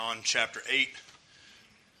John chapter 8.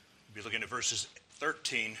 We'll be looking at verses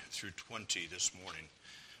 13 through 20 this morning.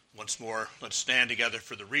 Once more, let's stand together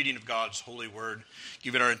for the reading of God's holy word.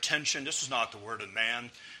 Give it our attention. This is not the word of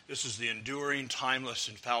man. This is the enduring, timeless,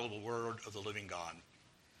 infallible word of the living God.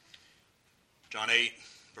 John 8,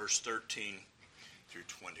 verse 13 through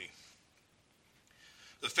 20.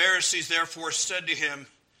 The Pharisees therefore said to him,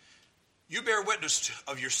 "You bear witness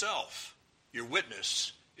of yourself. Your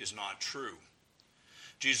witness is not true."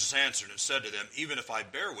 Jesus answered and said to them, "Even if I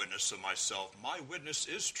bear witness of myself, my witness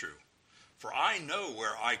is true. For I know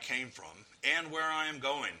where I came from and where I am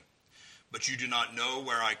going. But you do not know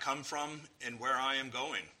where I come from and where I am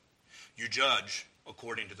going. You judge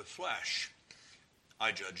according to the flesh.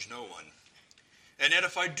 I judge no one. And yet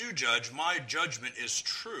if I do judge, my judgment is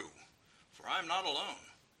true. For I am not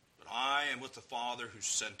alone, but I am with the Father who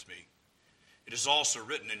sent me. It is also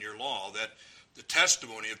written in your law that the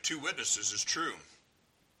testimony of two witnesses is true.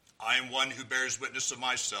 I am one who bears witness of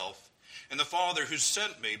myself, and the Father who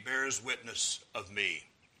sent me bears witness of me."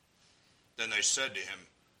 Then they said to him,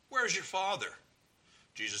 "Where is your Father?"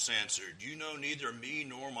 Jesus answered, "You know neither me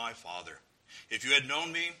nor my Father. If you had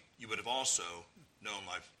known me, you would have known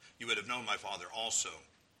my Father also."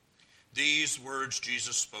 These words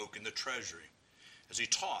Jesus spoke in the treasury as he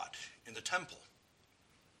taught in the temple.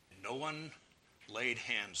 No one laid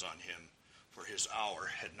hands on him, for his hour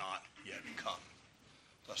had not yet come.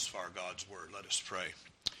 Thus far God's word. Let us pray.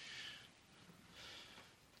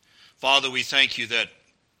 Father, we thank you that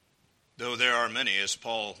though there are many, as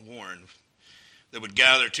Paul warned, that would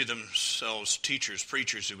gather to themselves teachers,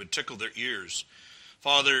 preachers who would tickle their ears,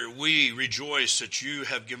 Father, we rejoice that you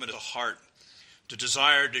have given us a heart to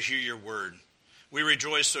desire to hear your word. We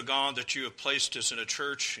rejoice, O God, that you have placed us in a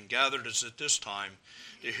church and gathered us at this time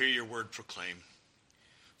to hear your word proclaimed.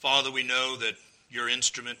 Father, we know that your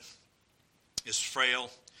instrument is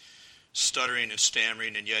frail, stuttering and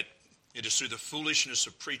stammering, and yet it is through the foolishness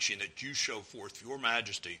of preaching that you show forth your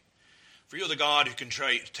majesty. For you are the God who can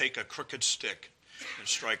take a crooked stick and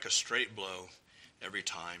strike a straight blow every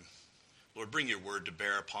time. Lord, bring your word to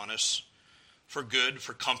bear upon us for good,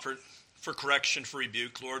 for comfort, for correction, for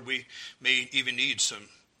rebuke. Lord, we may even need some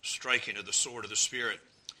striking of the sword of the Spirit.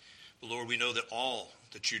 But Lord, we know that all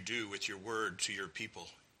that you do with your word to your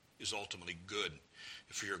people is ultimately good,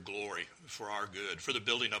 for your glory, for our good, for the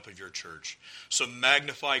building up of your church. So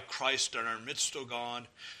magnify Christ in our midst, O God.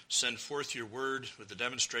 Send forth your word with the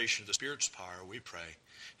demonstration of the Spirit's power, we pray.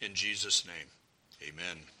 In Jesus' name,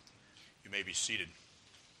 amen. You may be seated.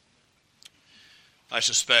 I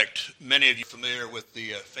suspect many of you are familiar with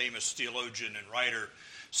the famous theologian and writer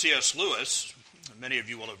C.S. Lewis. Many of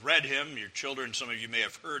you will have read him. Your children, some of you may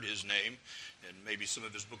have heard his name, and maybe some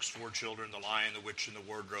of his books for children, The Lion, the Witch, and the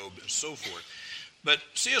Wardrobe, and so forth. But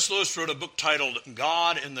C.S. Lewis wrote a book titled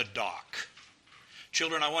God in the Dock.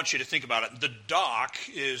 Children, I want you to think about it. The dock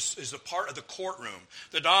is a part of the courtroom.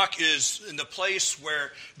 The dock is in the place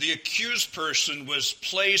where the accused person was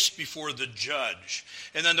placed before the judge.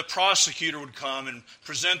 And then the prosecutor would come and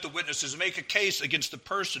present the witnesses and make a case against the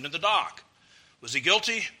person in the dock. Was he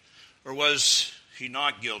guilty or was he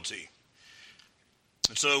not guilty?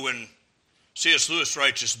 And so when C.S. Lewis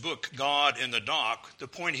writes his book, God in the Dock, the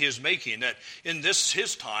point he is making that in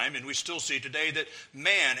his time, and we still see today, that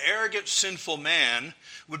man, arrogant, sinful man,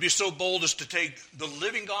 would be so bold as to take the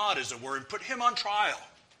living God, as it were, and put him on trial.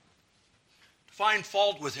 To find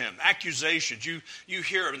fault with him, accusations. You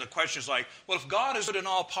hear it in the questions like, well, if God is good and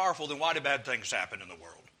all-powerful, then why do bad things happen in the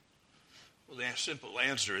world? Well, the simple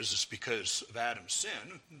answer is it's because of Adam's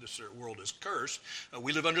sin. This world is cursed.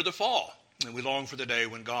 We live under the fall. And we long for the day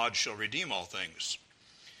when God shall redeem all things.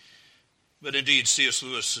 But indeed, C.S.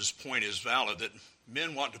 Lewis's point is valid, that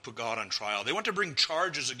men want to put God on trial. They want to bring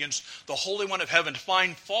charges against the Holy One of Heaven, to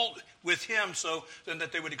find fault with him so then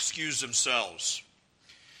that they would excuse themselves.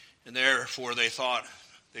 And therefore they thought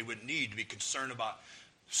they would need to be concerned about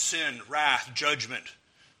sin, wrath, judgment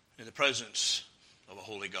in the presence of a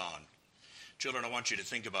holy God. Children, I want you to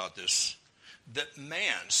think about this, that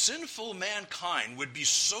man, sinful mankind, would be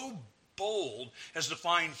so bold as to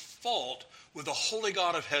find fault with the holy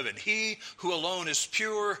God of heaven. He who alone is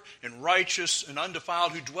pure and righteous and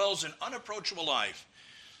undefiled, who dwells in unapproachable life.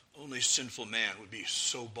 Only sinful man would be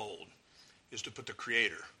so bold as to put the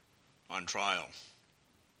Creator on trial.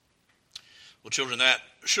 Well, children, that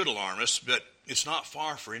should alarm us, but it's not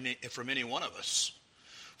far from any one of us.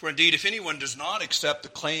 For indeed, if anyone does not accept the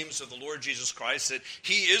claims of the Lord Jesus Christ, that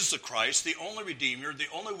he is the Christ, the only Redeemer, the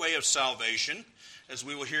only way of salvation, as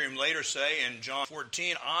we will hear him later say in John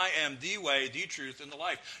 14, I am the way, the truth, and the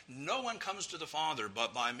life. No one comes to the Father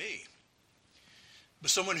but by me.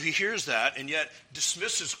 But someone who hears that and yet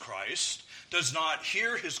dismisses Christ, does not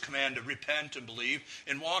hear his command to repent and believe,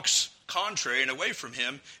 and walks contrary and away from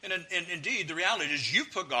him. And indeed, the reality is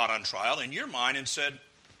you've put God on trial in your mind and said,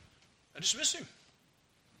 I dismiss him.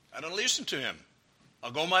 I don't listen to him.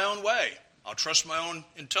 I'll go my own way. I'll trust my own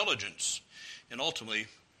intelligence. And ultimately,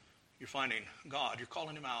 you're finding God, you're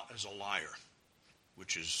calling him out as a liar,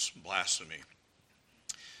 which is blasphemy.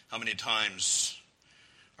 How many times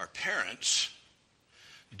are parents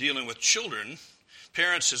dealing with children,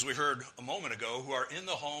 parents, as we heard a moment ago, who are in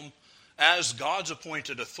the home as God's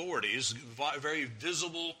appointed authorities, very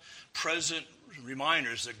visible, present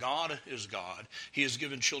reminders that God is God. He has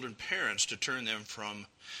given children parents to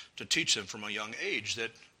teach them from a young age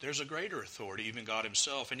that there's a greater authority, even God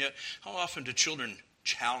himself. And yet, how often do children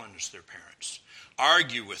challenge their parents,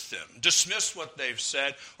 argue with them, dismiss what they've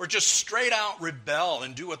said, or just straight out rebel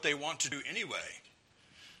and do what they want to do anyway?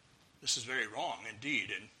 This is very wrong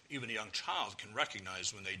indeed, and even a young child can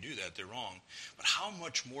recognize when they do that they're wrong. But how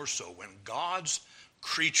much more so when God's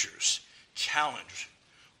creatures challenge,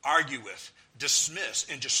 argue with, dismiss,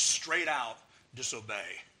 and just straight out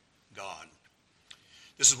disobey God.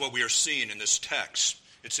 This is what we are seeing in this text.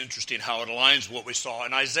 It's interesting how it aligns with what we saw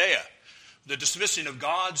in Isaiah, the dismissing of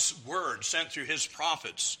God's word sent through his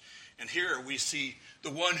prophets. And here we see the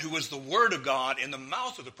one who was the word of God in the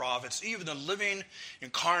mouth of the prophets, even the living,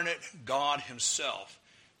 incarnate God himself.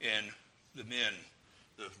 And the men,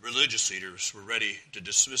 the religious leaders, were ready to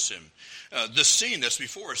dismiss him. The scene that's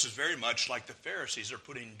before us is very much like the Pharisees are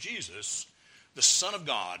putting Jesus, the Son of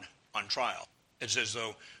God, on trial. It's as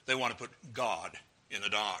though they want to put God in the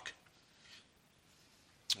dock.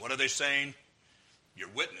 What are they saying? Your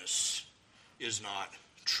witness is not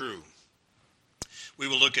true. We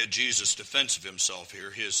will look at Jesus' defense of himself here,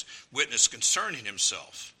 his witness concerning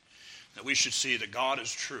himself. That we should see that God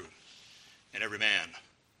is true and every man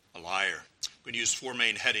a liar. I'm going to use four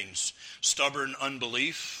main headings. Stubborn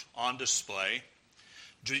unbelief on display.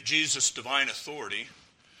 Jesus' divine authority.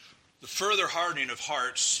 The further hardening of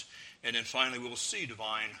hearts. And then finally we will see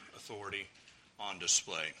divine authority on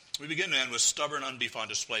display. We begin then with stubborn unbelief on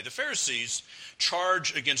display. The Pharisees'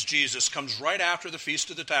 charge against Jesus comes right after the Feast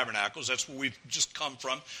of the Tabernacles. That's where we've just come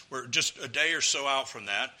from. We're just a day or so out from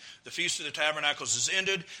that. The Feast of the Tabernacles is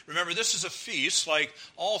ended. Remember, this is a feast like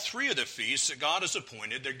all three of the feasts that God has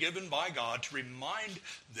appointed. They're given by God to remind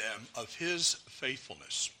them of his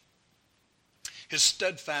faithfulness, his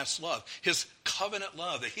steadfast love, his covenant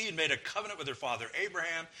love, that he had made a covenant with their father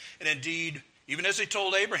Abraham, and indeed, even as he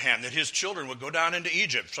told Abraham that his children would go down into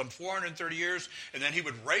Egypt some 430 years, and then he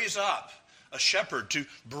would raise up a shepherd to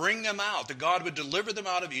bring them out, that God would deliver them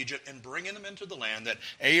out of Egypt and bring them into the land that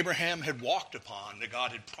Abraham had walked upon, that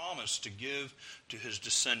God had promised to give to his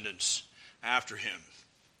descendants after him.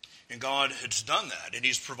 And God has done that, and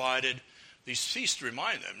he's provided these feasts to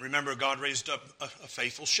remind them. Remember, God raised up a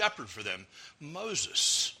faithful shepherd for them,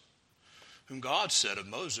 Moses, whom God said of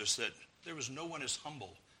Moses that there was no one as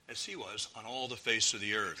humble as he was on all the face of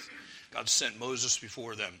the earth. God sent Moses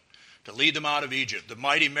before them to lead them out of Egypt. The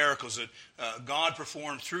mighty miracles that God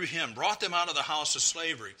performed through him brought them out of the house of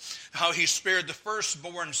slavery. How he spared the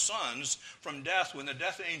firstborn sons from death when the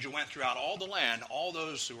death angel went throughout all the land. All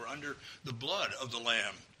those who were under the blood of the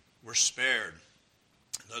Lamb were spared.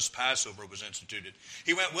 Thus Passover was instituted.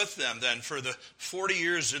 He went with them then for the 40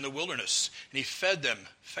 years in the wilderness, and he fed them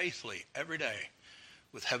faithfully every day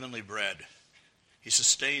with heavenly bread. He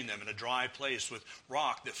sustained them in a dry place with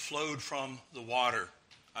rock that flowed from the water.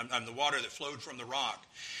 The water that flowed from the rock.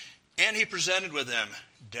 And he presented with them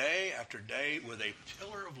day after day with a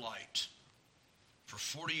pillar of light. For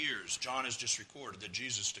 40 years, John has just recorded that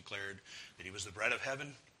Jesus declared that he was the bread of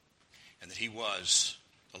heaven and that he was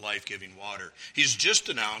the life-giving water. He's just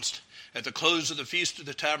announced at the close of the Feast of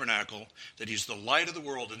the Tabernacle that he's the light of the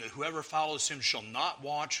world, and that whoever follows him shall not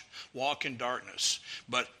walk in darkness,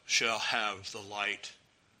 but shall have the light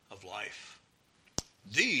of life.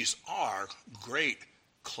 These are great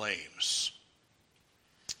claims.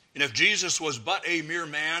 And if Jesus was but a mere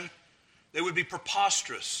man, they would be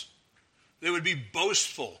preposterous. They would be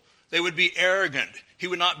boastful. They would be arrogant. He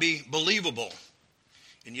would not be believable.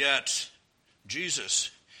 And yet,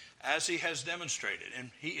 Jesus, as he has demonstrated,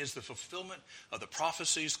 and he is the fulfillment of the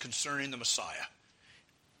prophecies concerning the Messiah.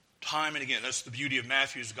 Time and again, that's the beauty of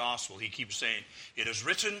Matthew's gospel. He keeps saying, it is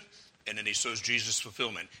written, and then he shows Jesus'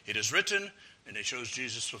 fulfillment. It is written, and he shows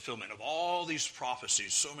Jesus' fulfillment of all these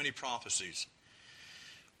prophecies, so many prophecies.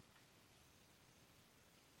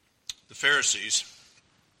 The Pharisees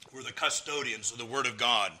were the custodians of the Word of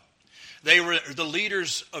God. They were the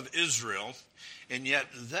leaders of Israel, and yet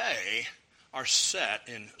they are set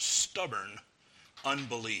in stubborn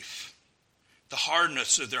unbelief. The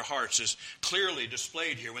hardness of their hearts is clearly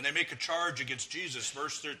displayed here. When they make a charge against Jesus,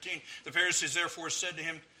 verse 13, the Pharisees therefore said to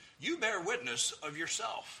him, "You bear witness of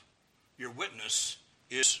yourself. Your witness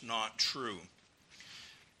is not true."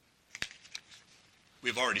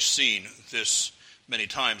 We've already seen this many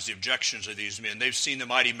times, the objections of these men. They've seen the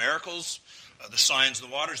mighty miracles, the signs of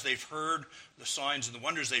the waters. They've heard the signs and the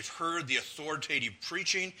wonders. They've heard the authoritative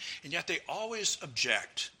preaching, and yet they always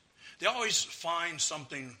object. They always find some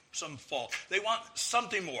fault. They want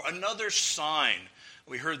something more, another sign.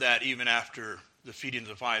 We heard that even after the feeding of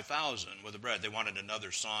the 5,000 with the bread. They wanted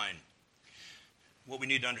another sign. What we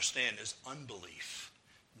need to understand is unbelief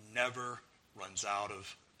never runs out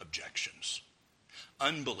of objections.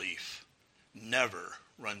 Unbelief never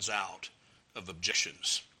runs out of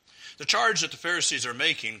objections. The charge that the Pharisees are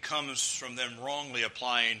making comes from them wrongly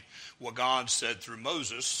applying what God said through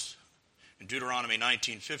Moses in Deuteronomy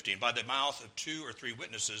 19:15. By the mouth of 2 or 3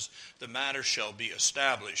 witnesses, the matter shall be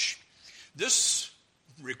established. This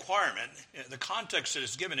requirement, the context that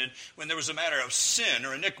is given in when there was a matter of sin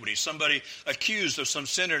or iniquity, somebody accused of some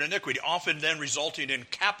sin or iniquity, often then resulting in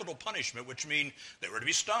capital punishment, which means they were to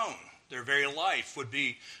be stoned. Their very life would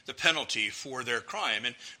be the penalty for their crime.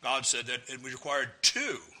 And God said that it required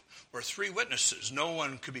 2 or 3 witnesses. No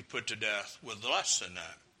one could be put to death with less than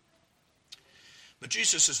that. But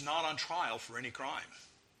Jesus is not on trial for any crime.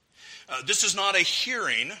 This is not a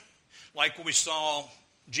hearing like what we saw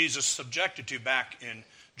Jesus subjected to back in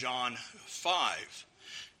John 5.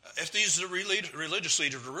 If these religious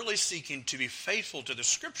leaders were really seeking to be faithful to the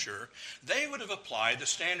Scripture, they would have applied the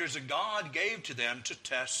standards that God gave to them to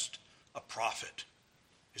test a prophet.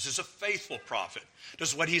 Is this a faithful prophet?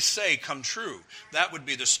 Does what he say come true? That would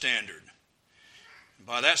be the standard.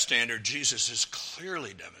 By that standard, Jesus has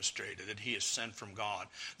clearly demonstrated that he is sent from God.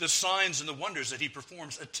 The signs and the wonders that he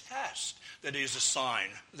performs attest that he is a sign,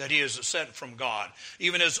 that he is sent from God.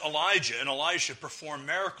 Even as Elijah and Elisha perform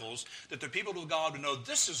miracles, that the people of God would know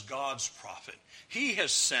this is God's prophet. He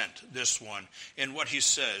has sent this one, and what he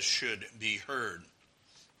says should be heard.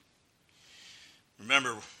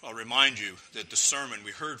 Remember, I'll remind you that the sermon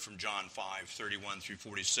we heard from John 5:31 through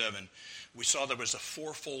 47, we saw there was a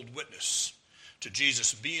fourfold witness to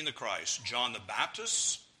Jesus being the Christ. John the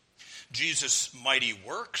Baptist, Jesus' mighty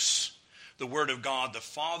works, the Word of God the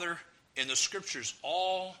Father, and the Scriptures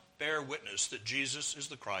all bear witness that Jesus is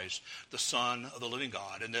the Christ, the Son of the living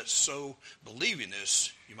God, and that so believing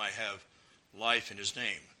this, you might have life in his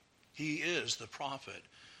name. He is the prophet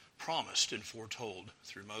promised and foretold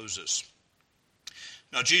through Moses.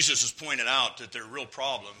 Now, Jesus has pointed out that their real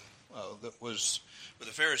problem that was with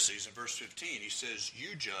the Pharisees in verse 15. He says,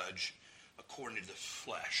 "You judge according to the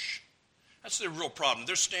flesh." That's their real problem.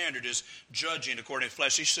 Their standard is judging according to the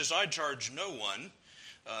flesh. He says, "I charge no one,"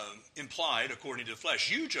 implied according to the flesh.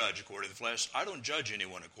 You judge according to the flesh. I don't judge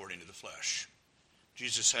anyone according to the flesh.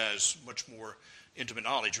 Jesus has much more intimate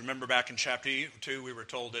knowledge. Remember back in chapter 2, we were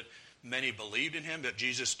told that many believed in him, but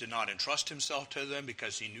Jesus did not entrust himself to them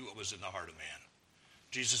because he knew what was in the heart of man.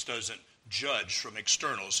 Jesus doesn't judge from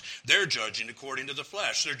externals. They're judging according to the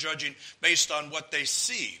flesh. They're judging based on what they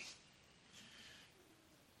see.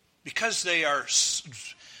 Because they are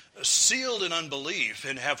sealed in unbelief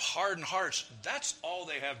and have hardened hearts, that's all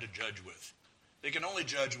they have to judge with. They can only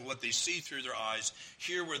judge with what they see through their eyes,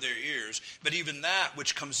 hear with their ears, but even that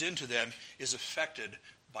which comes into them is affected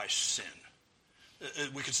by sin.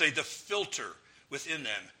 We could say the filter within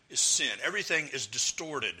them is sin. Everything is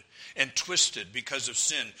distorted and twisted because of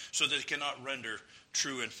sin, so that it cannot render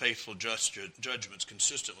true and faithful judgments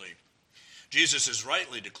consistently. Jesus has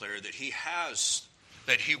rightly declared that he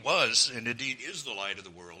was and indeed is the light of the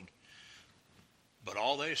world. But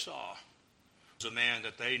all they saw was a man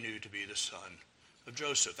that they knew to be the son of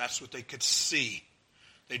Joseph. That's what they could see.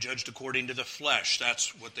 They judged according to the flesh.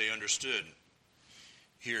 That's what they understood.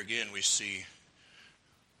 Here again we see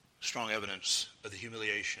strong evidence of the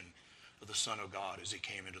humiliation of the Son of God as he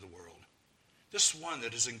came into the world. This one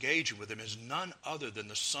that is engaging with him is none other than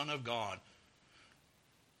the Son of God,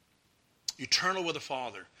 eternal with the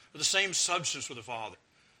Father, with the same substance with the Father,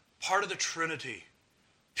 part of the Trinity,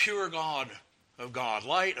 pure God of God,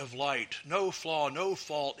 light of light, no flaw, no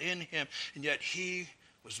fault in him, and yet he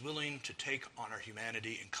was willing to take on our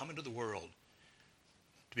humanity and come into the world,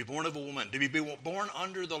 to be born of a woman, to be born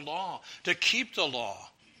under the law, to keep the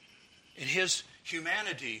law. In his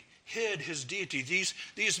humanity hid his deity.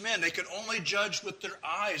 These men, they can only judge with their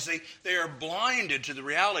eyes. They are blinded to the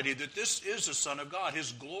reality that this is the Son of God.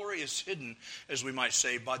 His glory is hidden, as we might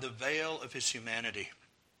say, by the veil of his humanity.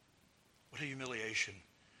 What a humiliation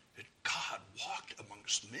that God walked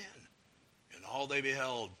amongst men, and all they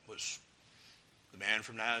beheld was the man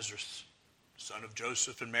from Nazareth, son of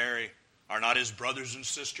Joseph and Mary, are not his brothers and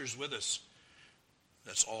sisters with us?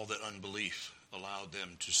 That's all that unbelief allowed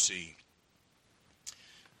them to see.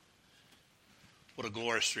 What a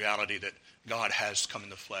glorious reality that God has come in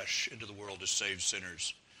the flesh into the world to save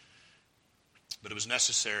sinners. But it was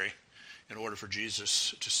necessary in order for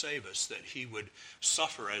Jesus to save us that he would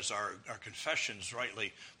suffer, as our confessions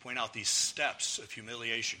rightly point out, these steps of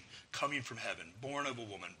humiliation, coming from heaven, born of a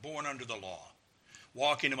woman, born under the law,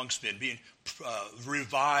 walking amongst men, being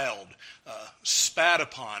reviled, spat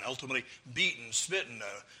upon, ultimately beaten, smitten,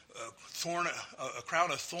 a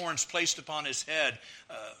crown of thorns placed upon his head,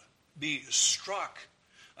 be struck,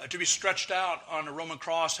 to be stretched out on a Roman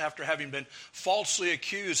cross after having been falsely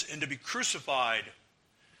accused, and to be crucified.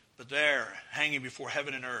 But there, hanging before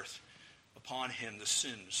heaven and earth, upon him the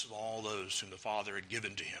sins of all those whom the Father had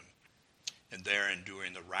given to him, and there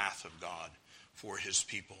enduring the wrath of God for his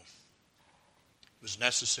people. It was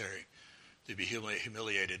necessary to be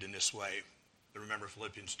humiliated in this way. But remember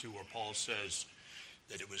Philippians 2, where Paul says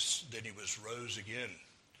that he was rose again.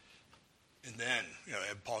 And then,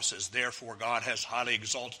 Paul says, therefore God has highly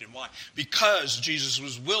exalted him. Why? Because Jesus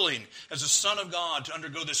was willing, as a Son of God, to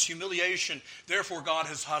undergo this humiliation. Therefore God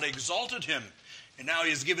has highly exalted him. And now he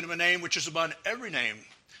has given him a name which is above every name,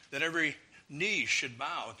 that every knee should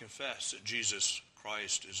bow and confess that Jesus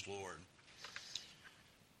Christ is Lord.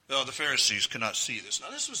 Well, the Pharisees could not see this. Now,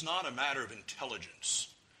 this was not a matter of intelligence.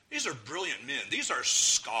 These are brilliant men. These are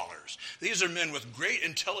scholars. These are men with great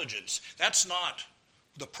intelligence. That's not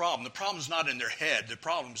the problem. The problem is not in their head. The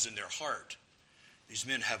problem is in their heart. These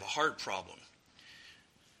men have a heart problem.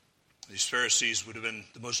 These Pharisees would have been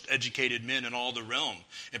the most educated men in all the realm,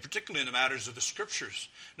 and particularly in the matters of the Scriptures.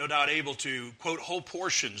 No doubt able to quote whole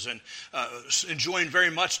portions and enjoying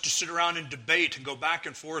very much to sit around and debate and go back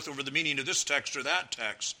and forth over the meaning of this text or that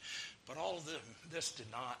text. But all of this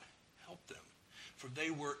did not help them, for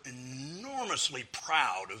they were enormously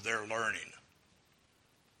proud of their learning.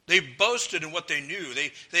 They boasted in what they knew.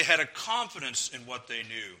 They had a confidence in what they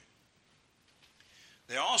knew.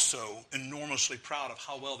 They also enormously proud of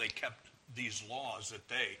how well they kept these laws that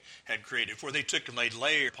they had created. For they took and laid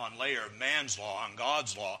layer upon layer of man's law on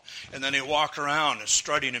God's law, and then they walked around and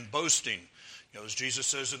strutting and boasting. As Jesus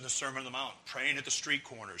says in the Sermon on the Mount, praying at the street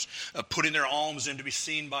corners, putting their alms in to be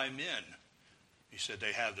seen by men. He said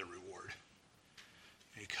they have their reward.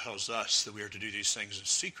 He tells us that we are to do these things in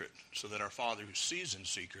secret, so that our Father who sees in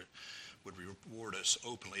secret would reward us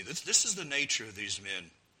openly. This is the nature of these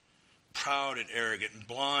men, proud and arrogant and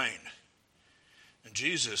blind. And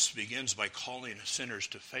Jesus begins by calling sinners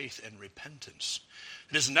to faith and repentance.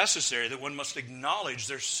 It is necessary that one must acknowledge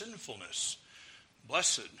their sinfulness.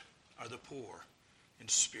 Blessed are the poor in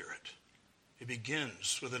spirit. It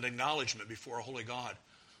begins with an acknowledgement before a holy God.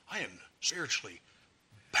 I am spiritually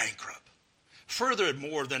bankrupt. Further,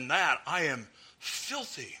 more than that, I am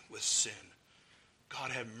filthy with sin.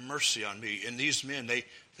 God have mercy on me. And these men, they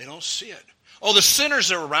don't see it. Oh, the sinners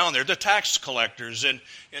that are around there, the tax collectors and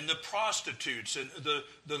the prostitutes and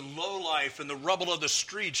the lowlife and the rubble of the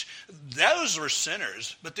streets, those were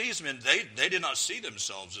sinners. But these men, they did not see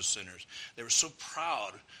themselves as sinners. They were so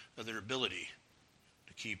proud of their ability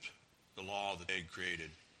to keep the law that they had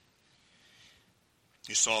created.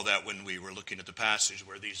 You saw that when we were looking at the passage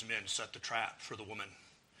where these men set the trap for the woman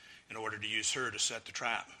in order to use her to set the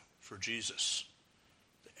trap for Jesus.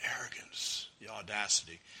 The arrogance, the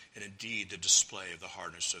audacity, and indeed the display of the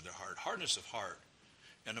hardness of their heart. Hardness of heart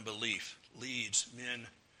and unbelief leads men,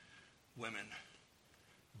 women,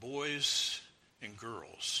 boys, and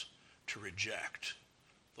girls to reject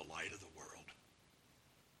the light of the world.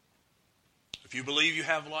 If you believe you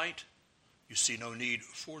have light, you see no need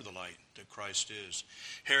for the light that Christ is.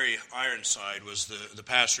 Harry Ironside was the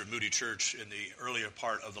pastor of Moody Church in the earlier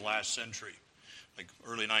part of the last century, like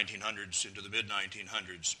early 1900s into the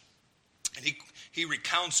mid-1900s. And he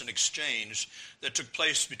recounts an exchange that took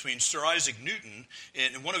place between Sir Isaac Newton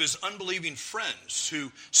and one of his unbelieving friends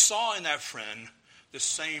who saw in that friend the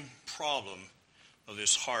same problem of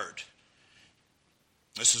his heart.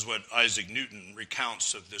 This is what Isaac Newton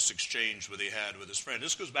recounts of this exchange that he had with his friend.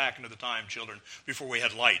 This goes back into the time, children, before we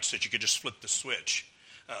had lights that you could just flip the switch.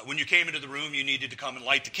 When you came into the room, you needed to come and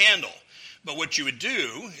light the candle. But what you would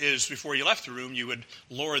do is, before you left the room, you would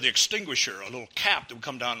lower the extinguisher, a little cap that would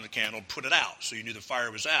come down on the candle, and put it out so you knew the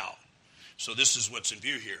fire was out. So this is what's in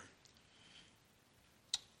view here.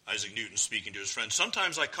 Isaac Newton speaking to his friend.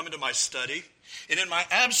 Sometimes I come into my study, and in my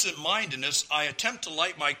absent-mindedness, I attempt to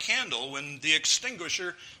light my candle when the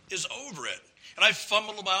extinguisher is over it. And I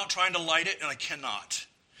fumble about trying to light it, and I cannot.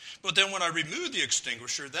 But then when I remove the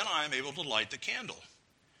extinguisher, then I am able to light the candle.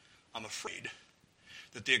 I'm afraid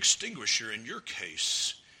that the extinguisher in your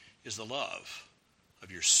case is the love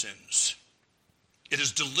of your sins. It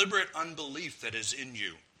is deliberate unbelief that is in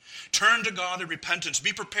you. Turn to God in repentance.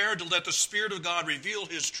 Be prepared to let the Spirit of God reveal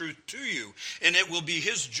his truth to you, and it will be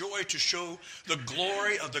his joy to show the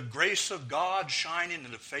glory of the grace of God shining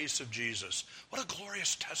in the face of Jesus. What a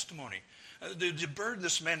glorious testimony. The burden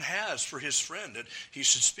this man has for his friend, that he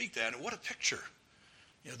should speak that. And what a picture.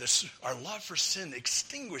 Our love for sin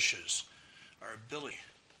extinguishes our ability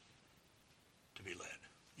to be led.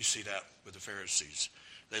 You see that with the Pharisees.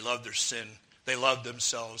 They loved their sin. They loved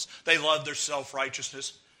themselves. They loved their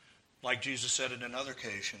self-righteousness. Like Jesus said in another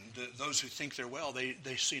occasion, those who think they're well,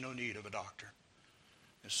 they see no need of a doctor.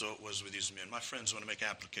 And so it was with these men. My friends, I want to make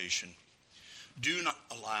application. Do not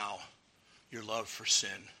allow your love for sin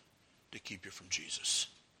to keep you from Jesus.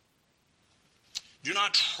 Do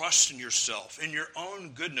not trust in yourself, in your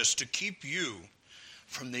own goodness, to keep you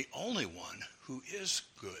from the only one who is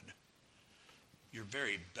good. Your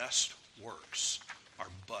very best works are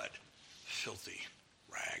but filthy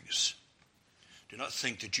rags. Do not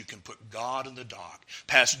think that you can put God in the dock,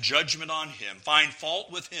 pass judgment on him, find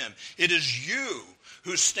fault with him. It is you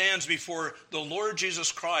who stands before the Lord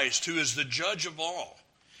Jesus Christ, who is the judge of all.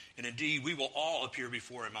 And indeed, we will all appear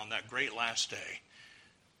before him on that great last day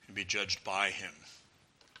and be judged by him.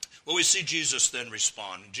 Well, we see Jesus then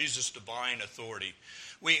respond, Jesus' divine authority.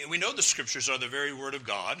 We know the scriptures are the very word of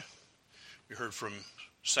God. We heard from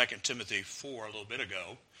 2 Timothy 4 a little bit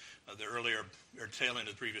ago. The earlier tail end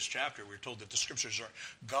of the previous chapter, we were told that the scriptures are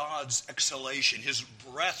God's exhalation, his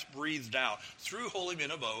breath breathed out through holy men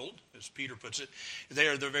of old, as Peter puts it. They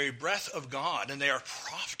are the very breath of God, and they are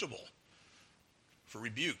profitable for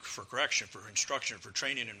rebuke, for correction, for instruction, for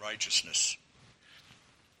training in righteousness.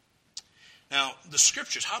 Now, the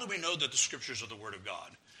scriptures, how do we know that the scriptures are the word of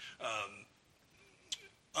God?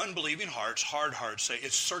 Unbelieving hearts, hard hearts say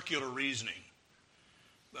it's circular reasoning.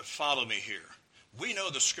 But follow me here. We know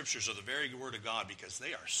the scriptures are the very word of God because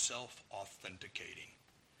they are self-authenticating.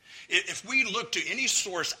 If we look to any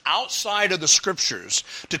source outside of the scriptures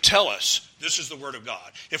to tell us this is the word of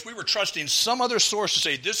God, if we were trusting some other source to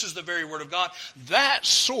say this is the very word of God, that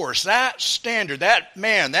source, that standard, that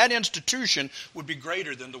man, that institution would be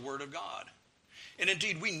greater than the word of God. And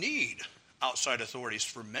indeed, we need outside authorities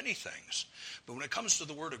for many things. But when it comes to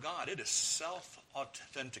the word of God, it is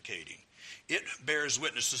self-authenticating. It bears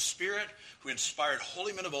witness. The Spirit who inspired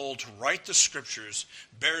holy men of old to write the scriptures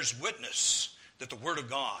bears witness that the word of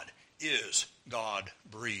God is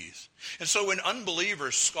God-breathed. And so when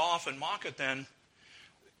unbelievers scoff and mock it, then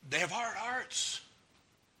they have hard hearts.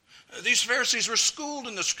 These Pharisees were schooled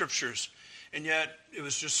in the scriptures, and yet it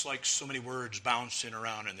was just like so many words bouncing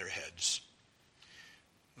around in their heads.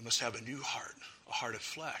 We must have a new heart, a heart of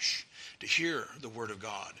flesh, to hear the word of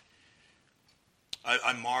God.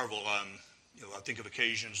 I marvel, I think of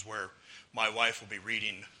occasions where my wife will be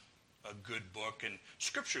reading a good book and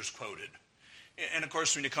scripture's quoted. And of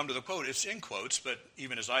course, when you come to the quote, it's in quotes, but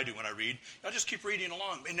even as I do when I read, I just keep reading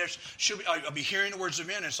along. And I'll be hearing the words of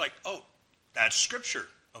men, and it's like, oh, that's scripture.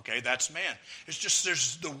 Okay, that's man. It's just,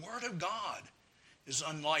 there's the word of God is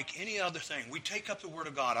unlike any other thing. We take up the word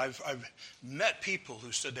of God. I've met people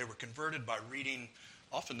who said they were converted by reading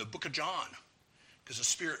often the book of John, because the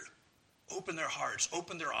Spirit opened their hearts,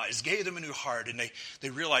 opened their eyes, gave them a new heart, and they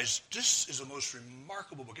realized this is a most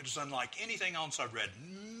remarkable book. It is unlike anything else I've read.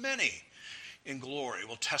 Many in glory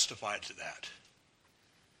will testify to that.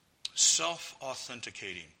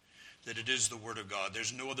 Self-authenticating that it is the Word of God.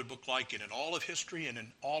 There's no other book like it in all of history and in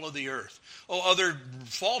all of the earth. Oh, other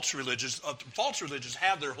false religions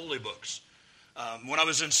have their holy books. When I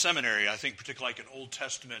was in seminary, I think particularly like an Old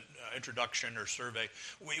Testament introduction or survey,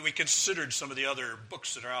 we considered some of the other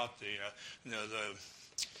books that are out, the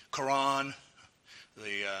Quran,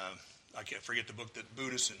 I can't forget the book that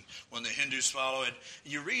Buddhists and when the Hindus follow it.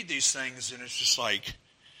 You read these things and it's just like,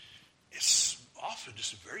 it's often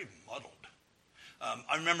just very muddled.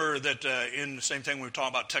 I remember that in the same thing when we were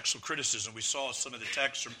talking about textual criticism, we saw some of the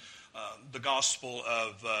texts from the Gospel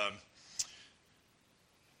of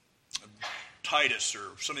Titus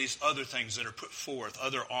or some of these other things that are put forth,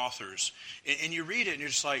 other authors. And you read it and you're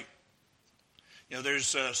just like,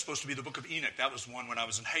 there's supposed to be the book of Enoch. That was one when I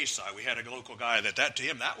was in Hayside. We had a local guy that to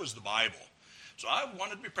him, that was the Bible. So I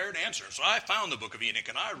wanted to be prepared to answer. So I found the book of Enoch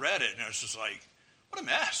and I read it and I was just like, what a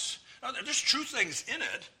mess. Now, there's true things in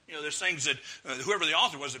it. There's things that whoever the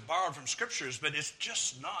author was that borrowed from scriptures, but it's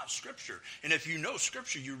just not scripture. And if you know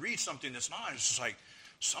scripture, you read something that's not, it's just like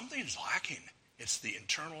something's lacking. It's the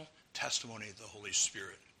internal testimony of the Holy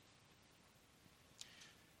Spirit.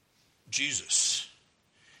 Jesus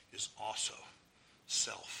is also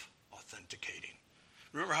self-authenticating.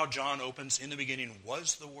 Remember how John opens, in the beginning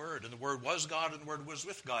was the Word, and the Word was God, and the Word was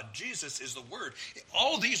with God. Jesus is the Word.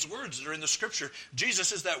 All these words that are in the Scripture,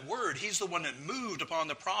 Jesus is that Word. He's the one that moved upon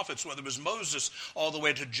the prophets, whether it was Moses all the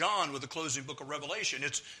way to John with the closing book of Revelation.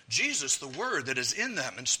 It's Jesus, the Word, that is in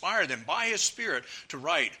them, inspired them by His Spirit to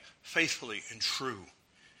write faithfully and true.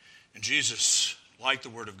 And Jesus, like the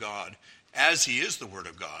Word of God, as He is the Word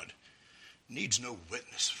of God, needs no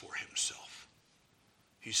witness for Himself.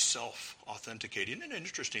 He's self-authenticating. Isn't it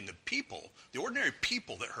interesting? The ordinary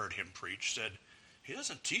people that heard Him preach said, He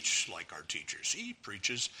doesn't teach like our teachers. He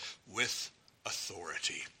preaches with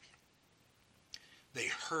authority. They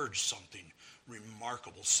heard something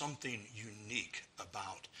remarkable, something unique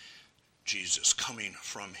about Jesus coming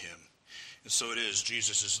from Him. And so it is,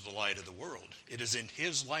 Jesus is the light of the world. It is in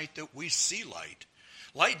His light that we see light.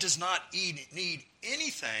 Light does not need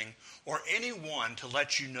anything or anyone to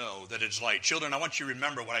let you know that it's light. Children, I want you to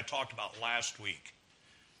remember what I talked about last week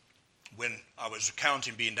when I was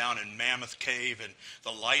recounting being down in Mammoth Cave and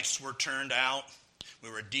the lights were turned out.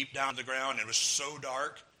 We were deep down to the ground and it was so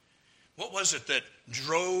dark. What was it that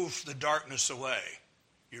drove the darkness away?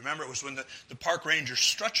 You remember it was when the park ranger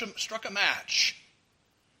struck a match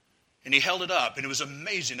and he held it up, and it was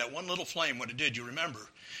amazing, that one little flame, what it did, you remember.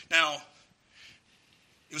 Now,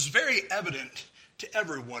 it was very evident to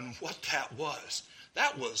everyone what that was.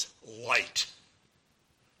 That was light.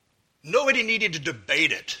 Nobody needed to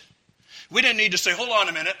debate it. We didn't need to say, hold on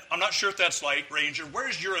a minute, I'm not sure if that's light, Ranger.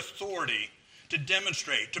 Where's your authority to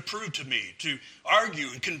demonstrate, to prove to me, to argue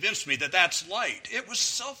and convince me that that's light? It was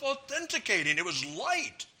self-authenticating. It was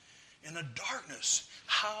light in the darkness.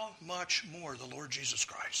 How much more the Lord Jesus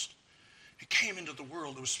Christ? He came into the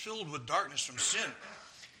world that was filled with darkness from sin.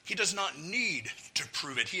 He does not need to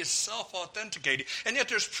prove it. He is self-authenticating. And yet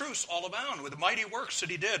there's proofs all abound with the mighty works that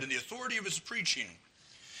He did and the authority of His preaching.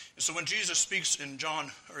 And so when Jesus speaks in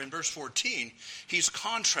verse 14, He's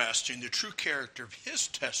contrasting the true character of His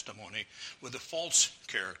testimony with the false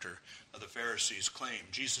character of the Pharisees' claim.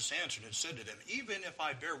 Jesus answered and said to them, even if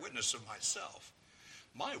I bear witness of myself,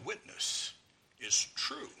 my witness is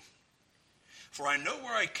true. For I know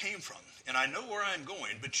where I came from, and I know where I am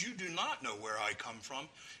going, but you do not know where I come from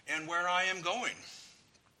and where I am going.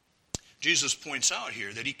 Jesus points out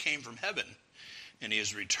here that He came from heaven, and He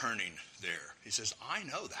is returning there. He says, I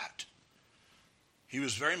know that. He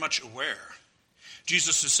was very much aware.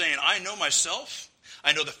 Jesus is saying, I know myself.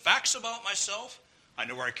 I know the facts about myself. I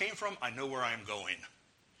know where I came from. I know where I am going.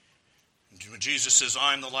 And when Jesus says,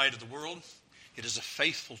 I am the light of the world, it is a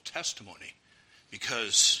faithful testimony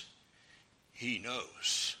because He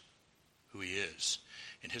knows who He is.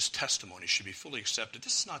 And His testimony should be fully accepted.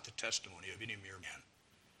 This is not the testimony of any mere man.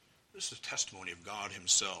 This is the testimony of God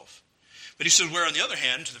Himself. But He said, where on the other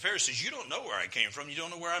hand, to the Pharisees, you don't know where I came from. You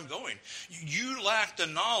don't know where I'm going. You lack the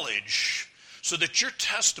knowledge so that your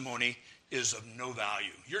testimony is of no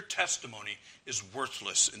value. Your testimony is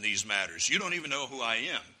worthless in these matters. You don't even know who I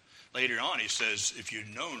am. Later on, He says, if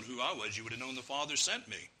you'd known who I was, you would have known the Father sent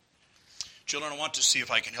me. Children, I want to see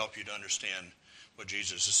if I can help you to understand what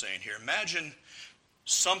Jesus is saying here. Imagine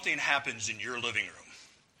something happens in your living room.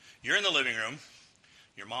 You're in the living room.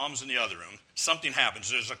 Your mom's in the other room. Something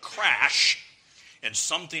happens. There's a crash, and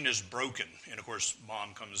something is broken. And, of course,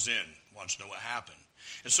 Mom comes in, wants to know what happened.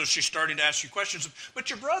 And so she's starting to ask you questions. But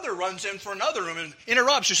your brother runs in for another room and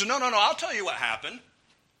interrupts. She says, no, I'll tell you what happened.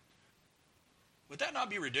 Would that not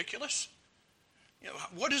be ridiculous? You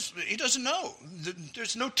know, he doesn't know.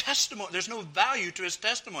 There's no testimony. There's no value to his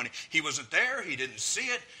testimony. He wasn't there. He didn't see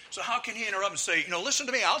it. So how can he interrupt and say, listen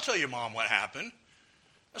to me. I'll tell you, Mom, what happened.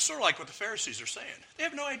 That's sort of like what the Pharisees are saying. They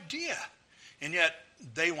have no idea. And yet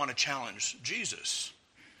they want to challenge Jesus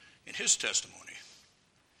in His testimony.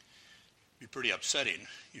 It'd be pretty upsetting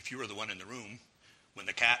if you were the one in the room when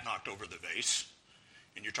the cat knocked over the vase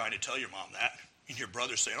and you're trying to tell your mom that, and your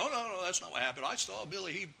brother's saying, oh, no, that's not what happened. I saw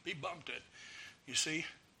Billy. He bumped it. You see,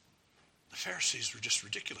 the Pharisees were just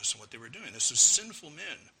ridiculous in what they were doing. This is sinful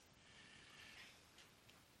men.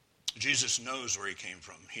 Jesus knows where He came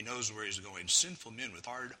from. He knows where He's going. Sinful men with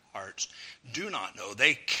hard hearts do not know.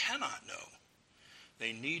 They cannot know.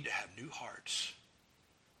 They need to have new hearts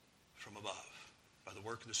from above by the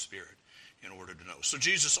work of the Spirit in order to know. So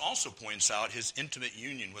Jesus also points out His intimate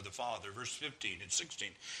union with the Father. Verse 15 and 16.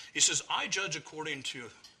 He says, you judge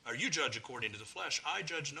according to the flesh. I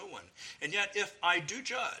judge no one. And yet if I do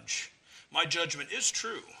judge, my judgment is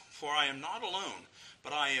true. For I am not alone,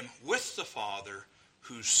 but I am with the Father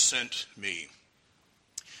who sent me.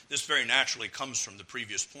 This very naturally comes from the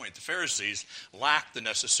previous point. The Pharisees lacked the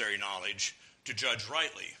necessary knowledge to judge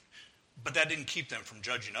rightly, but that didn't keep them from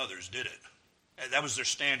judging others, did it? That was their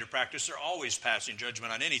standard practice. They're always passing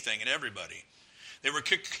judgment on anything and everybody. They were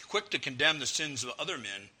quick to condemn the sins of other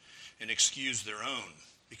men and excuse their own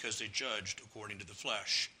because they judged according to the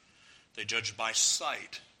flesh. They judged by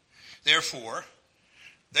sight. Therefore,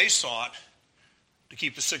 they sought to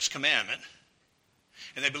keep the sixth commandment,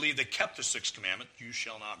 and they believed they kept the sixth commandment, you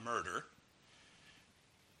shall not murder.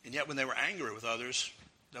 And yet when they were angry with others,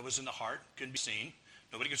 that was in the heart, couldn't be seen.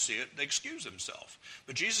 Nobody could see it. They excused themselves.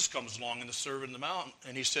 But Jesus comes along in the Sermon on the Mount,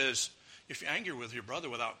 and he says, if you're angry with your brother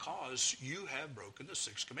without cause, you have broken the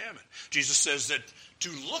sixth commandment. Jesus says that to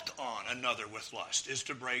look on another with lust is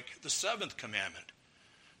to break the seventh commandment.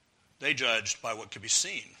 They judged by what could be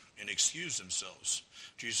seen and excused themselves.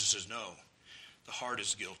 Jesus says, no, the heart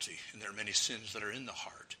is guilty, and there are many sins that are in the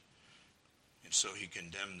heart. And so he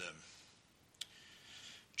condemned them.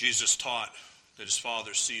 Jesus taught that his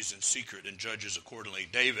Father sees in secret and judges accordingly.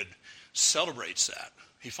 David celebrates that.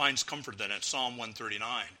 He finds comfort in it. Psalm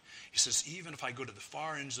 139. He says, even if I go to the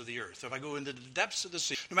far ends of the earth, if I go into the depths of the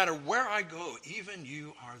sea, no matter where I go, even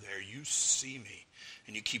you are there. You see me,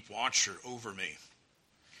 and you keep watch over me.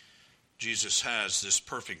 Jesus has this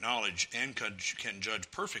perfect knowledge and can judge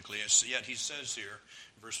perfectly. And so yet he says here,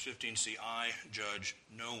 verse 15, see, I judge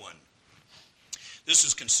no one. This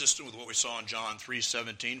is consistent with what we saw in John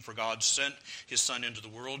 3:17. For God sent his Son into the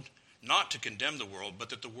world, not to condemn the world,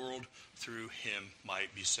 but that the world through him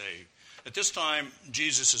might be saved. At this time,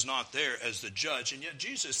 Jesus is not there as the judge, and yet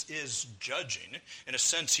Jesus is judging. In a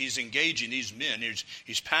sense, he's engaging these men.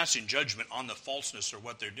 He's passing judgment on the falseness of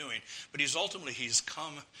what they're doing, but he's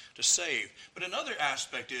come to save. But another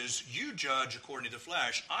aspect is, you judge according to the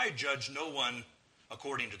flesh. I judge no one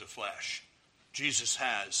according to the flesh. Jesus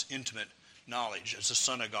has intimate knowledge as the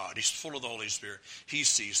Son of God. He's full of the Holy Spirit. He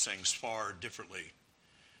sees things far differently.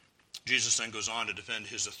 Jesus then goes on to defend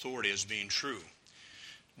his authority as being true.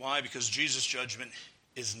 Why? Because Jesus' judgment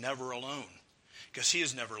is never alone. Because he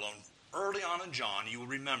is never alone. Early on in John, you will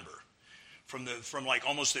remember, from like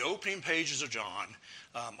almost the opening pages of John,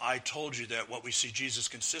 I told you that what we see Jesus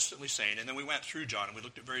consistently saying, and then we went through John and we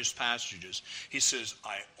looked at various passages. He says,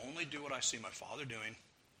 I only do what I see my Father doing.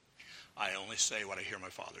 I only say what I hear my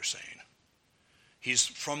Father saying. He's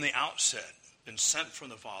from the outset been sent from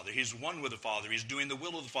the Father. He's one with the Father. He's doing the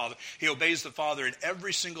will of the Father. He obeys the Father in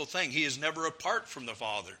every single thing. He is never apart from the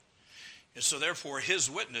Father. And so therefore his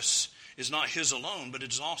witness is not his alone, but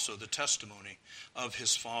it is also the testimony of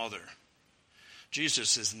his Father.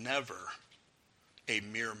 Jesus is never a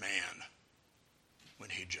mere man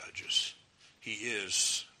when he judges. He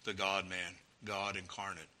is the God-man, God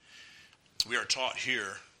incarnate. We are taught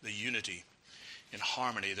here the unity and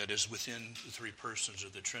harmony that is within the three persons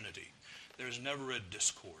of the Trinity. There is never a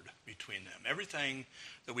discord between them. Everything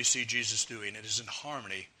that we see Jesus doing, it is in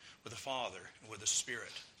harmony with the Father and with the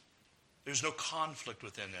Spirit. There's no conflict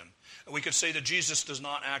within them. We could say that Jesus does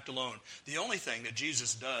not act alone. The only thing that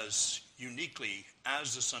Jesus does uniquely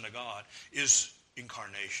as the Son of God is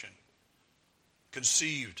incarnation.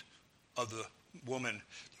 Conceived of the woman,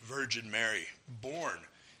 the Virgin Mary, born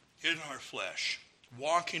in our flesh,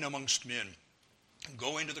 walking amongst men,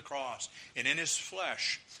 going to the cross, and in his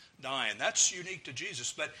flesh, dying. That's unique to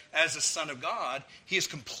Jesus. But as the Son of God, he is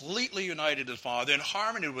completely united to the Father, in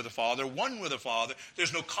harmony with the Father, one with the Father.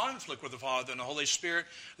 There's no conflict with the Father and the Holy Spirit.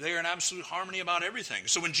 They are in absolute harmony about everything.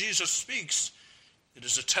 So when Jesus speaks, it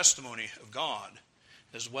is a testimony of God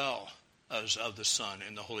as well as of the Son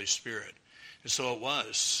and the Holy Spirit. And so it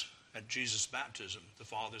was at Jesus' baptism, the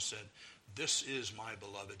Father said, this is my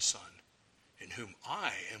beloved Son, in whom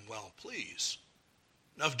I am well pleased.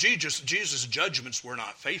 Now, if Jesus' judgments were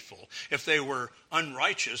not faithful, if they were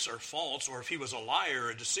unrighteous or false, or if he was a liar or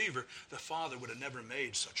a deceiver, the Father would have never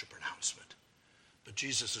made such a pronouncement. But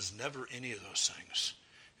Jesus is never any of those things.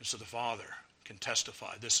 And so the Father can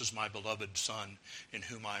testify, this is my beloved Son, in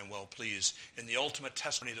whom I am well pleased. And the ultimate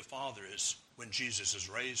testimony of the Father is when Jesus is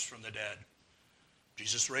raised from the dead.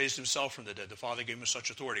 Jesus raised himself from the dead. The Father gave him such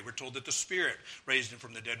authority. We're told that the Spirit raised him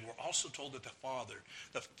from the dead. We're also told that the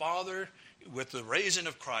Father, with the raising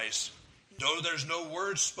of Christ, though there's no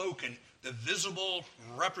word spoken, the visible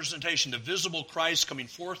representation, the visible Christ coming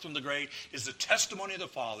forth from the grave is the testimony of the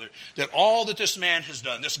Father that all that this man has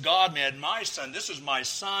done, this God-man, my Son, this is my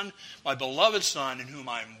Son, my beloved Son, in whom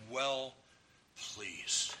I am well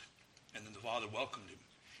pleased. And then the Father welcomed him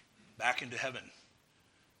back into heaven.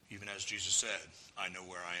 Even as Jesus said, I know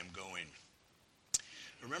where I am going.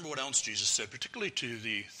 Remember what else Jesus said, particularly to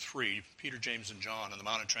the three, Peter, James, and John, on the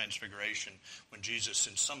Mount of Transfiguration, when Jesus,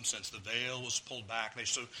 in some sense, the veil was pulled back.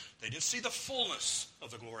 They did see the fullness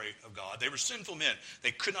of the glory of God. They were sinful men.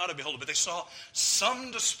 They could not have beheld it, but they saw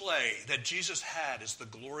some display that Jesus had as the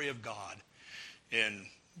glory of God. And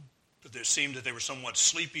it seemed that they were somewhat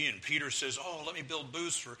sleepy, and Peter says, oh, let me build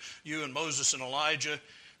booths for you and Moses and Elijah.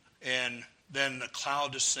 And then the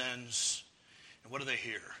cloud descends, and what do they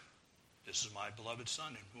hear? This is my beloved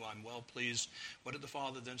Son, in whom I'm well pleased. What did the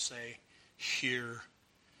Father then say? Hear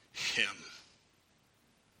him.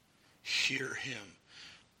 Hear him.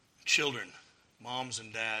 Children, moms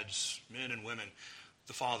and dads, men and women,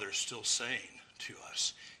 the Father is still saying to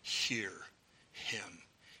us, hear him.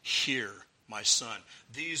 Hear my Son.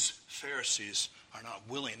 These Pharisees are not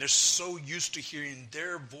willing. They're so used to hearing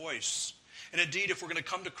their voice. And indeed, if we're going to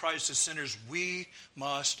come to Christ as sinners, we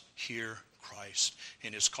must hear Christ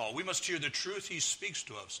in his call. We must hear the truth he speaks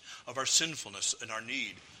to us of our sinfulness and our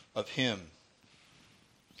need of him.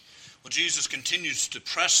 Well, Jesus continues to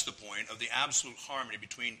press the point of the absolute harmony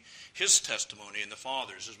between his testimony and the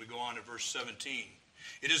Father's as we go on to verse 17.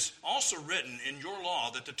 It is also written in your law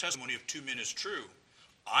that the testimony of two men is true.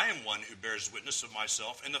 I am one who bears witness of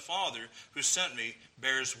myself, and the Father who sent me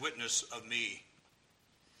bears witness of me.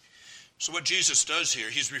 So what Jesus does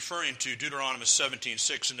here, he's referring to Deuteronomy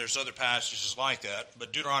 17:6, and there's other passages like that,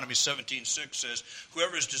 but Deuteronomy 17:6 says,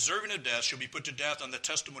 whoever is deserving of death shall be put to death on the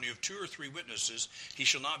testimony of 2 or 3 witnesses. He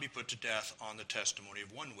shall not be put to death on the testimony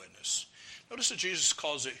of 1 witness. Notice that Jesus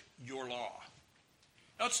calls it your law.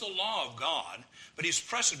 Now, it's the law of God, but he's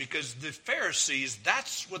pressing because the Pharisees,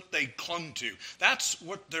 that's what they clung to. That's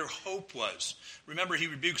what their hope was. Remember, he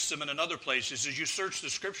rebukes them in another place. He says, you search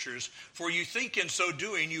the Scriptures, for you think in so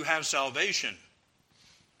doing you have salvation.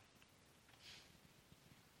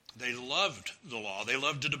 They loved the law. They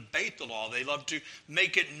loved to debate the law. They loved to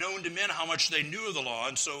make it known to men how much they knew of the law.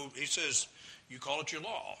 And so he says, you call it your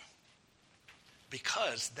law.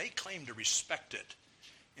 Because they claim to respect it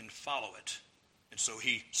and follow it. And so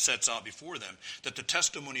he sets out before them that the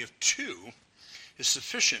testimony of 2 is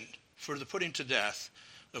sufficient for the putting to death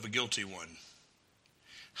of a guilty one.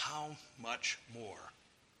 How much more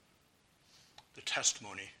the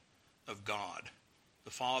testimony of God,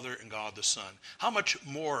 the Father and God the Son? How much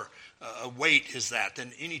more weight is that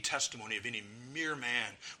than any testimony of any mere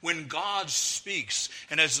man? When God speaks,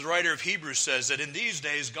 and as the writer of Hebrews says, that in these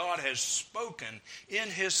days God has spoken in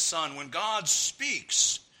his Son. When God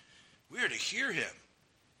speaks, we are to hear him.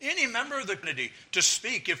 Any member of the Trinity to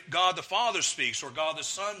speak, if God the Father speaks, or God the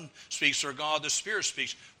Son speaks, or God the Spirit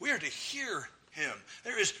speaks, we are to hear him.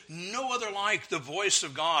 There is no other like the voice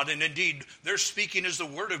of God, and indeed, their speaking is the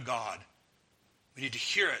word of God. We need to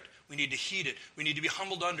hear it. We need to heed it. We need to be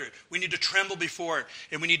humbled under it. We need to tremble before it.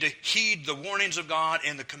 And we need to heed the warnings of God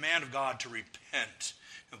and the command of God to repent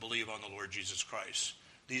and believe on the Lord Jesus Christ.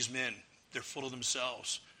 These men, they're full of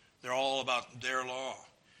themselves. They're all about their law.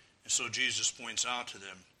 And so Jesus points out to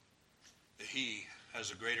them that he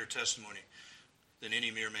has a greater testimony than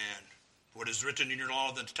any mere man. What is written in your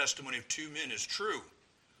law, that the testimony of 2 men is true.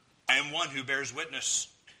 I am one who bears witness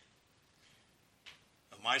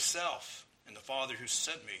of myself, and the Father who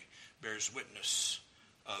sent me bears witness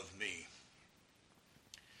of me.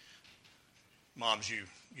 Moms, you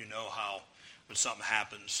know how when something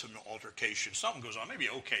happens, some altercation, something goes on, maybe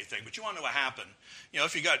an okay thing, but you want to know what happened. You know,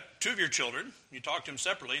 if you got 2 of your children, you talk to them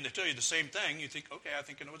separately, and they tell you the same thing, you think, okay, I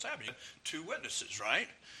think I know what's happening. 2 witnesses, right?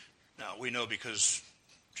 Now, we know because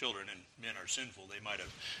children and men are sinful, they might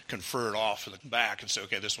have conferred off in the back and say,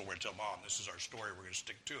 okay, this is what we're going to tell Mom. This is our story. We're going to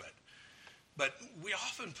stick to it. But we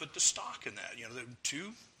often put the stock in that. You know, the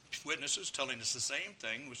 2 witnesses telling us the same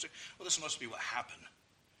thing. We say, well, this must be what happened.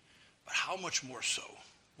 But how much more so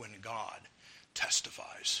when God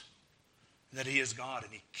testifies that he is God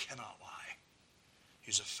and he cannot lie.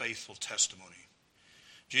 He's a faithful testimony.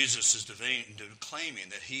 Jesus is claiming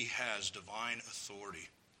that he has divine authority,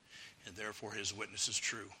 and therefore his witness is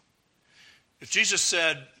true. If Jesus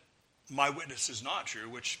said, my witness is not true,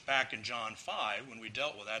 which back in John 5, when we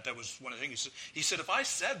dealt with that was one of the things he said, if I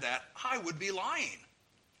said that, I would be lying.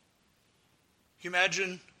 Can you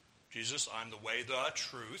imagine Jesus, I'm the way, the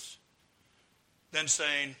truth, then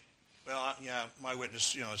saying, well, yeah, my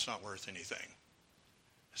witness, it's not worth anything.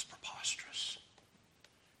 It's preposterous.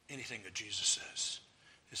 Anything that Jesus says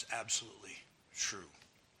is absolutely true.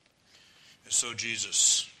 And so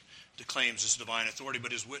Jesus declaims his divine authority,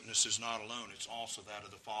 but his witness is not alone. It's also that of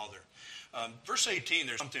the Father. Verse 18,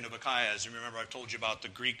 there's something of a chiasm. Remember, I've told you about the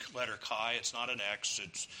Greek letter chi. It's not an X,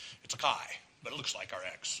 it's a chi, but it looks like our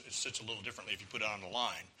X. It sits a little differently if you put it on the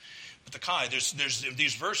line. But the chi, there's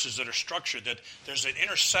these verses that are structured that there's an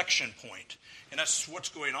intersection point, and that's what's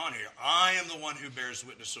going on here. I am the one who bears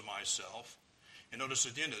witness of myself. And notice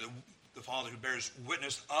at the end of the Father who bears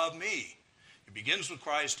witness of me. It begins with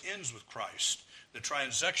Christ, ends with Christ. The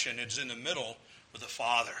transection is in the middle with the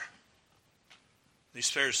Father. These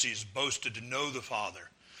Pharisees boasted to know the Father,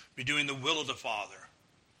 be doing the will of the Father.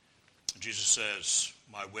 And Jesus says,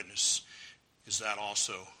 my witness is that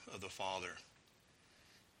also of the Father.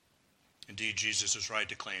 Indeed, Jesus is right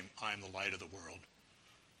to claim, I am the light of the world.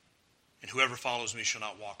 And whoever follows me shall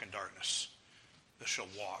not walk in darkness, but shall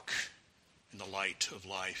walk in the light of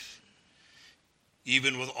life.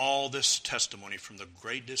 Even with all this testimony from the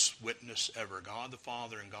greatest witness ever, God the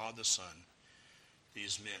Father and God the Son,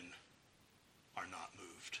 these men are not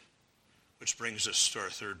moved. Which brings us to our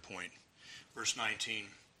third point. Verse 19.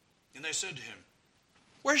 And they said to him,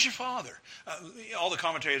 where's your Father? All the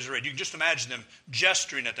commentators are read. You can just imagine them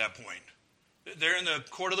gesturing at that point. They're in the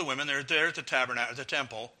court of the women. They're there at the tabernacle, at the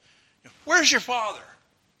temple. Where's your Father?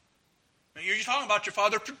 You're talking about your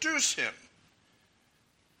Father. Produce him.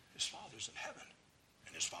 His Father's in heaven.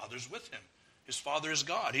 And his Father's with him. His Father is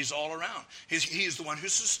God. He's all around. He is the one who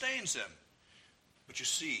sustains them. But you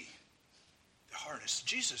see, the hardness.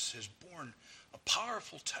 Jesus has borne a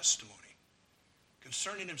powerful testimony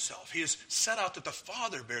concerning himself. He has set out that the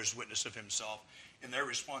Father bears witness of himself. And their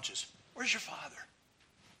response is, where's your Father?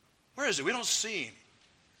 Where is he? We don't see him.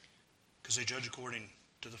 Because they judge according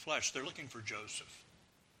to the flesh. They're looking for Joseph.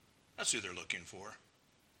 That's who they're looking for.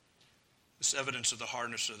 This evidence of the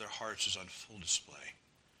hardness of their hearts is on full display.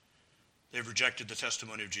 They've rejected the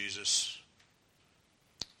testimony of Jesus.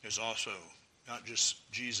 There's also not just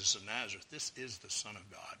Jesus of Nazareth. This is the Son of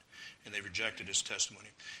God. And they rejected his testimony.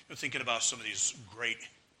 Thinking about some of these great,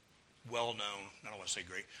 well-known, I don't want to say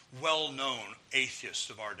great, well-known atheists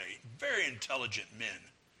of our day. Very intelligent men.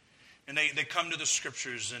 And they come to the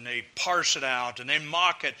scriptures and they parse it out and they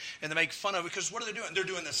mock it and they make fun of it. Because what are they doing? They're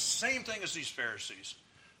doing the same thing as these Pharisees.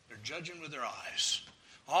 They're judging with their eyes.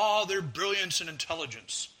 All their brilliance and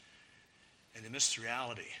intelligence. And they miss the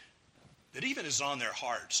reality that even is on their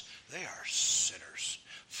hearts. They are sinners,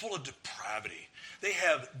 full of depravity. They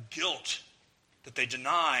have guilt that they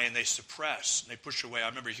deny and they suppress and they push away. I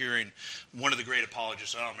remember hearing one of the great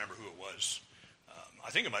apologists, I don't remember who it was. I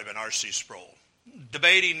think it might have been R.C. Sproul.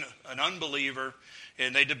 Debating an unbeliever,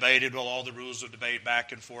 and they debated all the rules of debate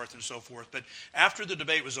back and forth and so forth. But after the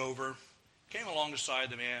debate was over, came alongside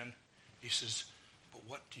the man. He says, but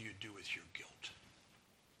what do you do with your guilt?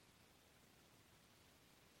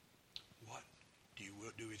 What do you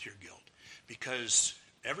do with your guilt? Because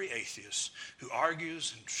every atheist who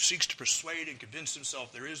argues and seeks to persuade and convince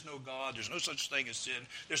himself there is no God, there's no such thing as sin,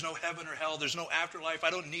 there's no heaven or hell, there's no afterlife, I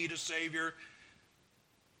don't need a Savior,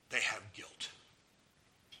 they have guilt.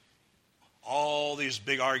 All these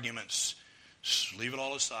big arguments, leave it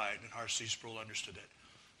all aside, and R.C. Sproul understood it.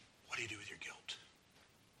 What do you do with your guilt?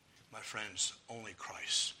 My friends, only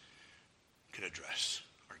Christ can address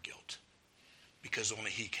our guilt, because only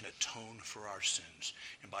he can atone for our sins,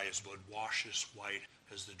 and by his blood wash us white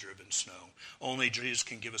as the driven snow. Only Jesus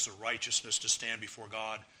can give us a righteousness to stand before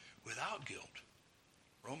God without guilt.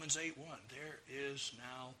 Romans 8:1, there is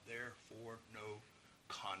now therefore no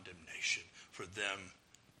condemnation for them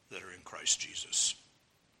that are in Christ Jesus.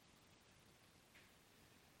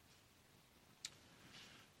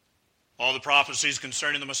 All the prophecies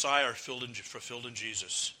concerning the Messiah are fulfilled in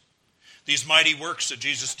Jesus. These mighty works that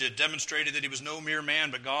Jesus did demonstrated that he was no mere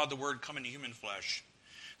man, but God, the Word, come in human flesh.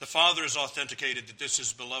 The Father has authenticated that this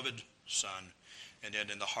is beloved Son. And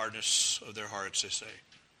yet in the hardness of their hearts they say,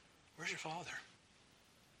 where's your Father?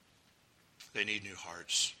 They need new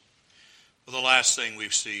hearts. Well, the last thing we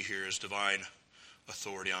see here is divine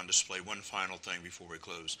authority on display. One final thing before we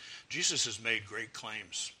close. Jesus has made great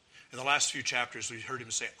claims. In the last few chapters, we heard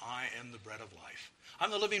him say, I am the bread of life.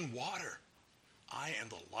 I'm the living water. I am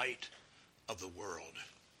the light of the world.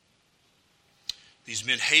 These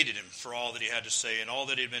men hated him for all that he had to say and all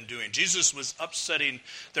that he had been doing. Jesus was upsetting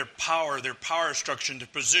their power structure, their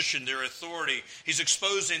position, their authority. He's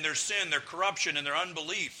exposing their sin, their corruption, and their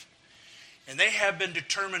unbelief. And they have been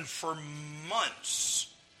determined for months,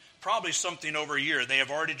 probably something over a year. They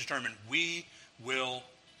have already determined, we will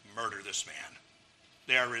murder this man.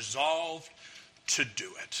 They are resolved to do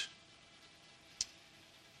it.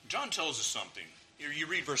 John tells us something. You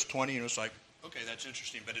read verse 20 and it's like, okay, that's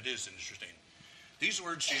interesting, but it is interesting. These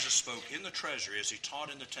words Jesus spoke in the treasury as he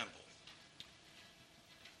taught in the temple.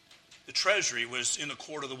 The treasury was in the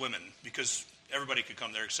court of the women because everybody could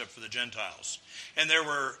come there except for the Gentiles. And there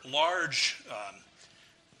were large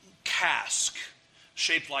casks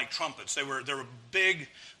shaped like trumpets. There were big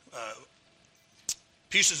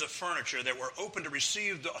pieces of furniture that were open to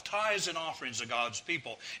receive the tithes and offerings of God's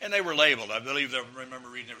people. And they were labeled. I believe I remember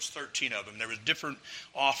reading there was 13 of them. There were different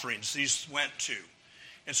offerings these went to.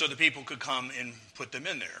 And so the people could come and put them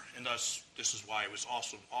in there. And thus, this is why it was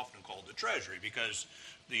also often called the treasury, because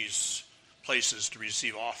these places to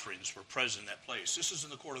receive offerings were present in that place. This is in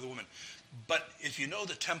the court of the women. But if you know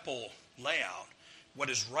the temple layout, what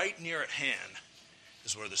is right near at hand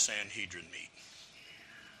is where the Sanhedrin meet.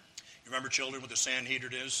 You remember, children, what the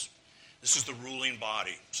Sanhedrin is? This is the ruling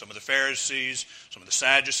body. Some of the Pharisees, some of the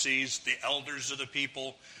Sadducees, the elders of the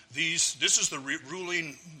people. This is the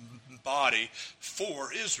ruling body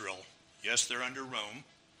for Israel. Yes, they're under Rome.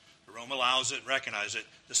 Rome allows it, recognizes it.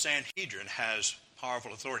 The Sanhedrin has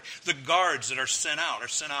powerful authority. The guards that are sent out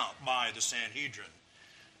by the Sanhedrin.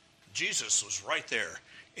 Jesus was right there.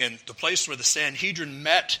 And the place where the Sanhedrin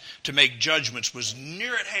met to make judgments was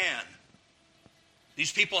near at hand.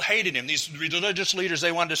 These people hated him. These religious leaders,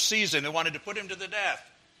 they wanted to seize him. They wanted to put him to the death.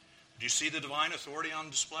 Do you see the divine authority on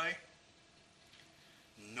display?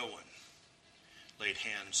 No one laid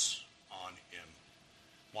hands on him.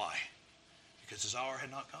 Why? Because his hour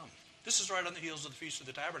had not come. This is right on the heels of the Feast of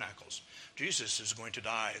the Tabernacles. Jesus is going to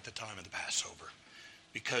die at the time of the Passover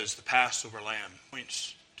because the Passover lamb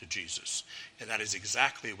points to Jesus. And that is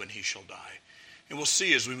exactly when he shall die. And we'll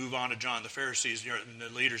see as we move on to John, the Pharisees and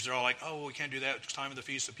the leaders, they're all like, oh, we can't do that. It's the time of the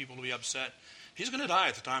feast, the people will be upset. He's going to die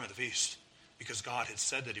at the time of the feast because God had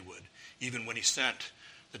said that he would, even when he sent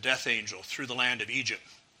the death angel through the land of Egypt.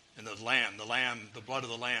 And the blood of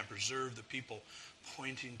the lamb preserved the people,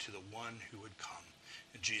 pointing to the one who would come.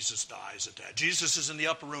 And Jesus dies at that. Jesus is in the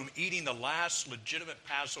upper room eating the last legitimate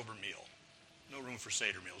Passover meal. No room for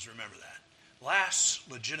Seder meals, remember that.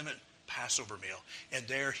 Last legitimate Passover meal. And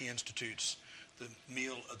there he institutes the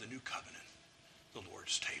meal of the new covenant, the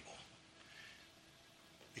Lord's table.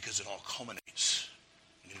 Because it all culminates.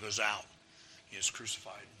 And it goes out. He is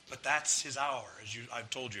crucified. But that's his hour. As I've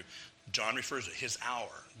told you, John refers to his hour.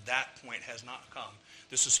 That point has not come.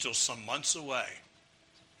 This is still some months away.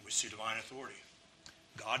 We see divine authority.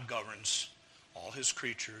 God governs all his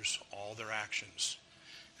creatures, all their actions.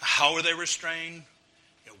 How are they restrained?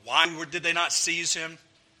 Why did they not seize him?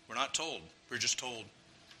 We're not told. We're just told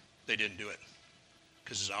they didn't do it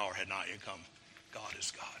because his hour had not yet come. God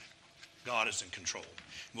is God. God is in control.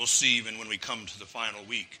 We'll see even when we come to the final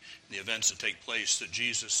week, the events that take place, that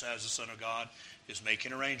Jesus, as the Son of God, is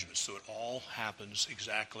making arrangements so it all happens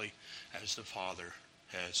exactly as the Father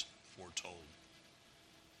has foretold.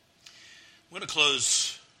 I'm going to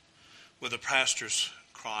close with a pastor's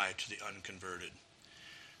cry to the unconverted.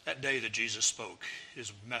 That day that Jesus spoke,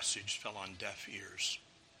 his message fell on deaf ears.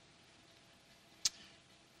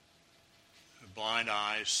 Blind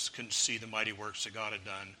eyes couldn't see the mighty works that God had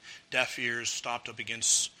done. Deaf ears stopped up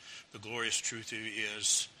against the glorious truth who he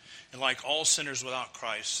is. And like all sinners without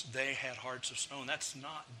Christ, they had hearts of stone. That's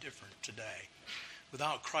not different today.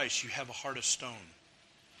 Without Christ, you have a heart of stone.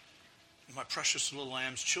 And my precious little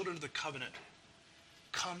lambs, children of the covenant,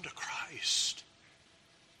 come to Christ.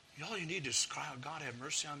 All you need is cry out, God, have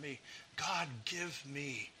mercy on me. God, give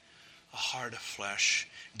me a heart of flesh.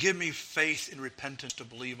 Give me faith and repentance to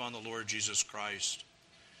believe on the Lord Jesus Christ.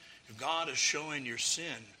 If God is showing your sin,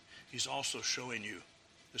 he's also showing you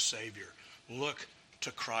the Savior. Look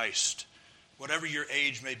to Christ. Whatever your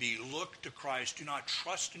age may be, look to Christ. Do not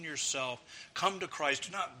trust in yourself. Come to Christ.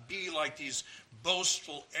 Do not be like these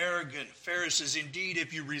boastful, arrogant Pharisees. Indeed,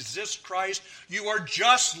 if you resist Christ, you are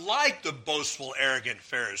just like the boastful, arrogant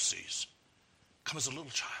Pharisees. Come as a little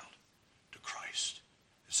child to Christ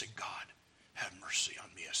and say, God, have mercy on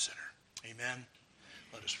me, a sinner. Amen.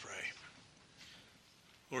 Let us pray.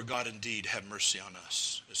 Lord God, indeed, have mercy on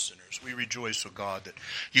us as sinners. We rejoice, O God, that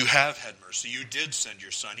you have had mercy. You did send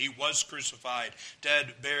your Son. He was crucified,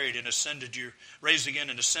 dead, buried, and raised again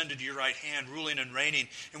and ascended to your right hand, ruling and reigning.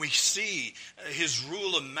 And we see his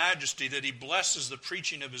rule of majesty, that he blesses the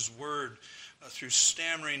preaching of his word through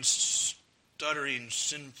stammering, stuttering,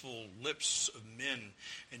 sinful lips of men,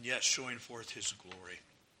 and yet showing forth his glory.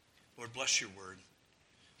 Lord, bless your word.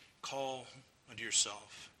 Call unto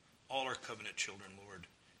yourself all our covenant children, Lord.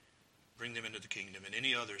 Bring them into the kingdom, and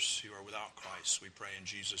any others who are without Christ, we pray in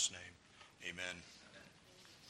Jesus' name. Amen.